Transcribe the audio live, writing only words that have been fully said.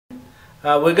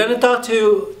We're going to talk to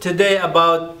you today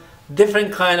about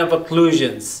different kind of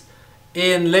occlusions.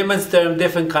 In layman's term,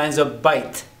 different kinds of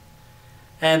bite.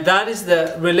 And that is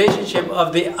the relationship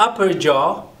of the upper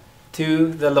jaw to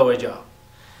the lower jaw.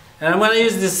 And I'm going to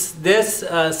use this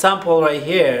sample right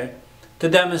here to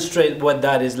demonstrate what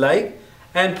that is like.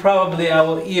 And probably I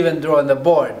will even draw on the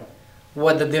board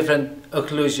what the different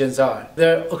occlusions are.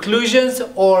 They're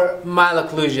occlusions or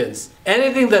malocclusions.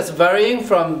 Anything that's varying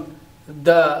from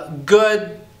the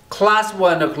good class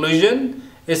 1 occlusion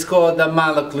is called the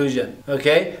malocclusion.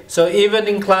 Okay? So even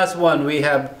in class 1 we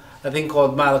have a thing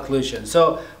called malocclusion.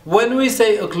 So when we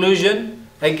say occlusion,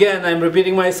 again I'm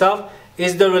repeating myself,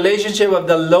 is the relationship of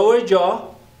the lower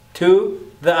jaw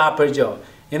to the upper jaw.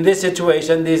 In this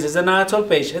situation, this is an actual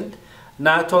patient,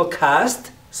 natural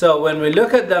cast. So when we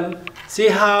look at them, see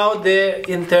how they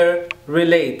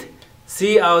interrelate.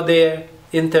 See how they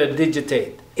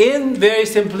interdigitate. In very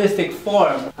simplistic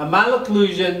form, a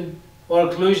malocclusion or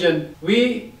occlusion,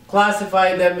 we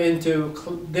classify them into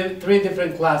 3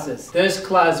 different classes. There's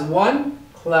class 1,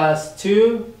 class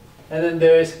 2, and then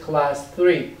there is class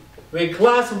 3. With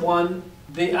class 1,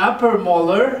 the upper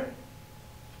molar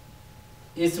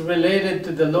is related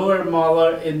to the lower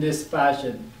molar in this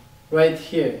fashion, right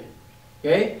here.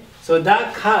 Okay? So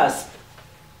that cusp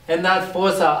and that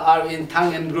fossa are in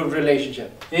tongue and groove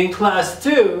relationship. In class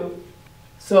 2,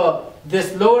 so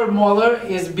this lower molar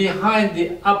is behind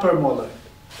the upper molar.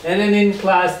 And then in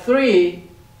class 3,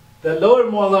 the lower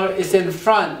molar is in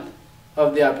front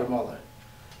of the upper molar.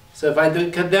 So if I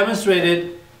can demonstrate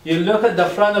it, you look at the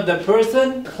front of the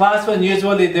person. Class 1,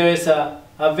 usually there is a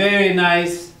very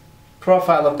nice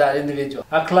profile of that individual.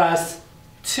 A class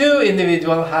 2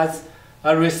 individual has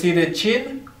a receded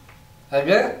chin,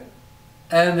 okay?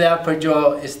 And the upper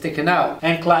jaw is sticking out.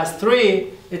 And class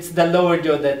 3, it's the lower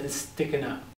jaw that is sticking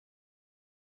out.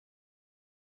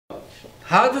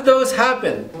 How do those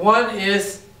happen? One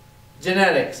is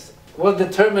genetics. Will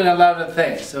determine a lot of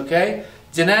things, okay?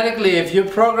 Genetically, if you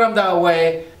program that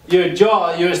way, your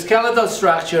jaw, your skeletal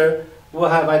structure will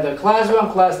have either class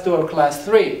 1, class 2, or class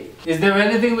 3. Is there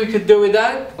anything we could do with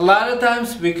that? A lot of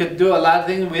times we could do a lot of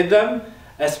things with them,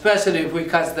 especially if we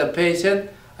catch the patient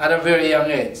at a very young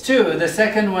age. 2, the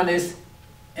second one is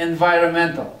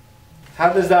environmental.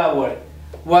 How does that work?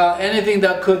 Well, anything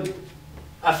that could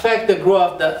affect the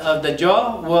growth of the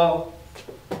jaw will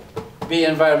be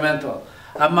environmental.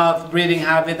 A mouth breathing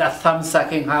habit, a thumb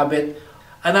sucking habit.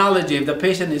 An allergy, if the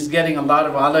patient is getting a lot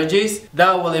of allergies,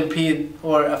 that will impede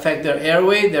or affect their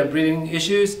airway, their breathing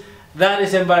issues. That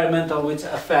is environmental, which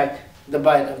affect the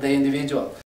bite of the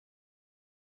individual.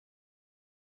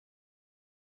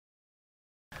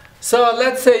 So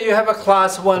let's say you have a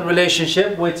class 1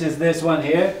 relationship, which is this one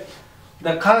here.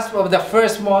 The cusp of the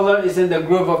first molar is in the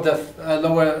groove of the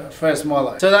lower first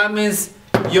molar. So that means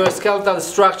your skeletal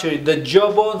structure, the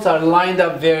jaw bones are lined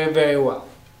up very, very well.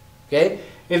 Okay?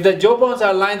 If the jaw bones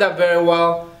are lined up very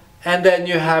well, and then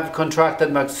you have contracted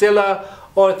maxilla,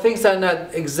 or things are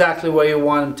not exactly where you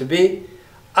want them to be,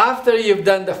 after you've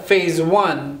done the phase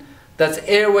 1, that's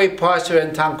airway, posture,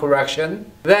 and tongue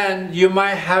correction, then you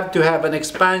might have to have an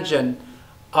expansion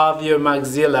of your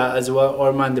maxilla as well,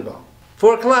 or mandible.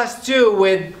 For class 2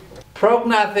 with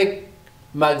prognathic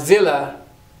maxilla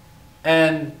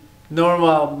and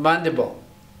normal mandible,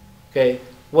 okay,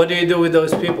 what do you do with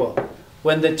those people?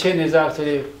 When the chin is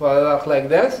actually like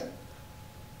this,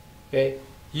 okay,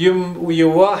 you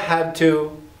will have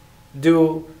to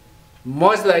do,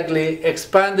 most likely,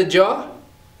 expand the jaw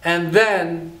and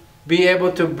then be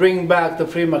able to bring back the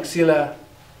free maxilla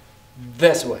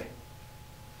this way,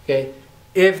 okay,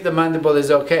 if the mandible is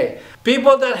okay.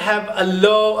 People that have a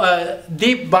low,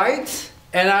 deep bite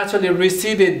and actually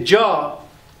receded jaw,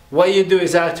 what you do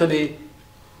is actually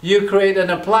you create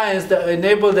an appliance that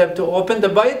enables them to open the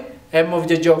bite and move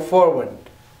the jaw forward,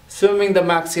 assuming the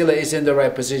maxilla is in the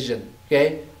right position.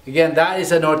 Okay? Again, that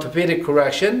is an orthopedic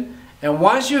correction. And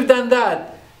once you've done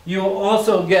that, you will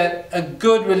also get a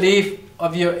good relief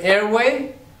of your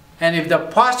airway. And if the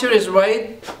posture is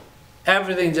right,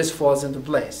 everything just falls into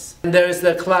place. And there is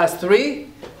the class 3.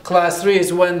 Class 3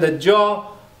 is when the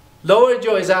jaw, lower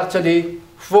jaw is actually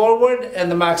forward and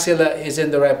the maxilla is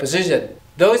in the right position.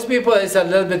 Those people, is a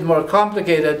little bit more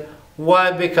complicated.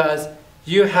 Why? Because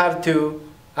you have to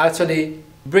actually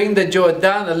bring the jaw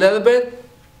down a little bit,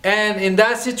 and in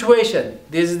that situation,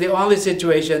 this is the only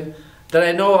situation that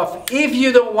I know of, if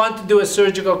you don't want to do a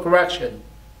surgical correction,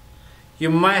 you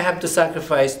might have to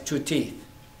sacrifice 2 teeth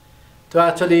to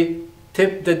actually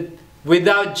tip the,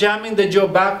 without jamming the jaw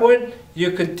backward,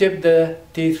 you could tip the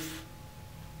teeth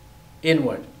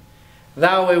inward.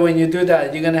 That way when you do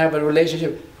that, you're going to have a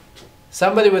relationship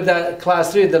Somebody with that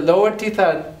class 3, the lower teeth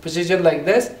are positioned like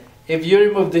this. If you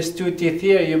remove these 2 teeth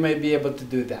here, you may be able to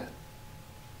do that.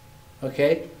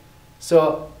 Okay?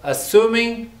 So,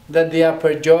 assuming that the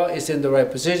upper jaw is in the right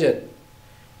position.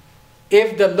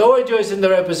 If the lower jaw is in the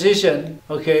right position,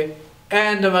 okay,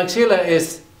 and the maxilla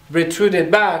is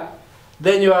protruded back,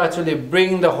 then you actually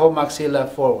bring the whole maxilla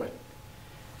forward.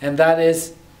 And that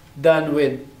is done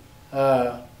with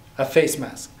a face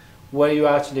mask, where you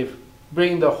actually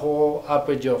bring the whole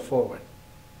upper jaw forward.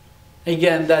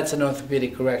 Again, that's an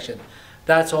orthopedic correction.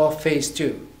 That's all phase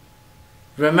 2.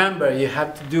 Remember, you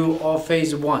have to do all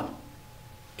phase 1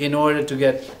 in order to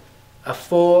get a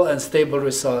full and stable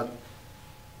result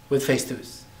with phase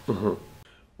 2s. Mm-hmm.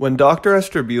 When Dr.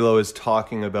 Estrabillo is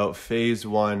talking about phase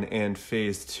 1 and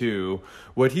phase 2,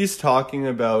 what he's talking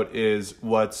about is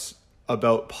what's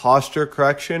about posture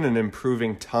correction and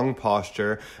improving tongue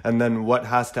posture, and then what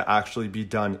has to actually be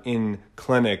done in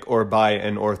clinic or by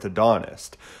an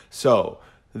orthodontist. So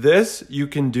this you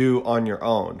can do on your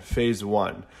own, phase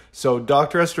 1. So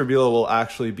Dr. Estrabillo will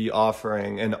actually be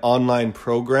offering an online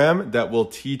program that will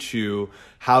teach you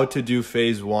how to do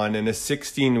phase 1 in a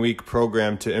 16-week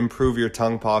program to improve your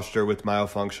tongue posture with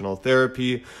myofunctional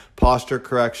therapy, posture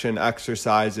correction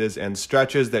exercises, and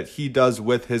stretches that he does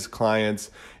with his clients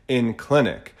in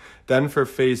clinic. Then for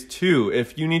phase 2,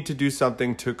 if you need to do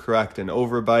something to correct an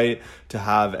overbite, to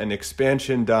have an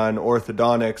expansion done,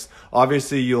 orthodontics,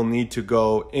 obviously you'll need to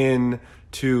go in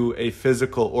to a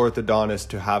physical orthodontist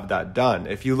to have that done.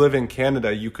 If you live in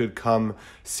Canada, you could come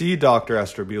see Dr.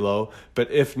 Estrabillo, but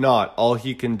if not, all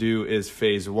he can do is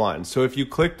phase 1. So if you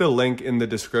click the link in the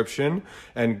description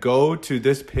and go to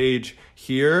this page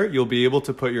here, you'll be able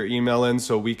to put your email in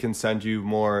so we can send you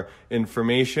more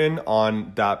information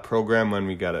on that program when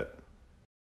we get it.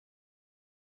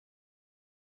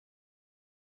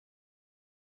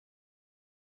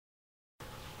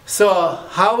 So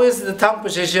how is the tongue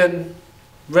position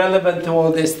relevant to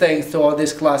all these things, to all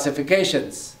these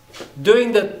classifications?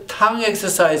 Doing the tongue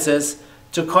exercises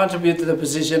to contribute to the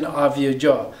position of your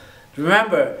jaw.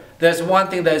 Remember, there's one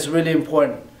thing that is really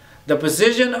important. The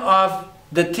position of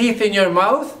the teeth in your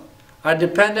mouth are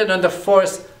dependent on the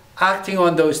force acting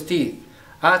on those teeth.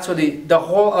 Actually, the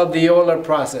whole alveolar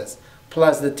process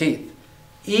plus the teeth.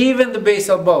 Even the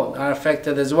basal bone are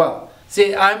affected as well.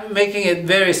 See, I'm making it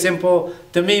very simple.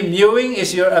 To me, mewing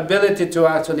is your ability to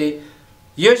actually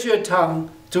use your tongue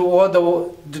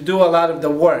to do a lot of the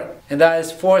work. And that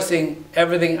is forcing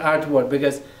everything outward,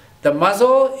 because the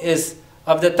muscle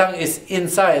of the tongue is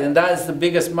inside, and that is the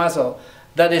biggest muscle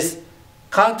that is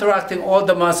counteracting all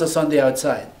the muscles on the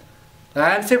outside. Now,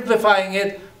 I'm simplifying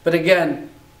it, but again,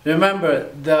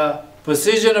 remember, the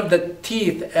position of the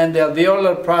teeth and the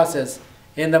alveolar process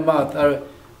in the mouth are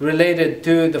related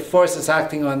to the forces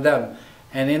acting on them.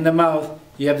 And in the mouth,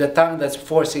 you have the tongue that's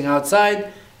forcing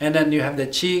outside, and then you have the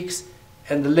cheeks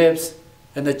and the lips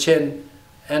and the chin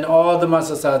and all the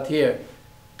muscles out here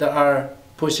that are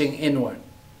pushing inward.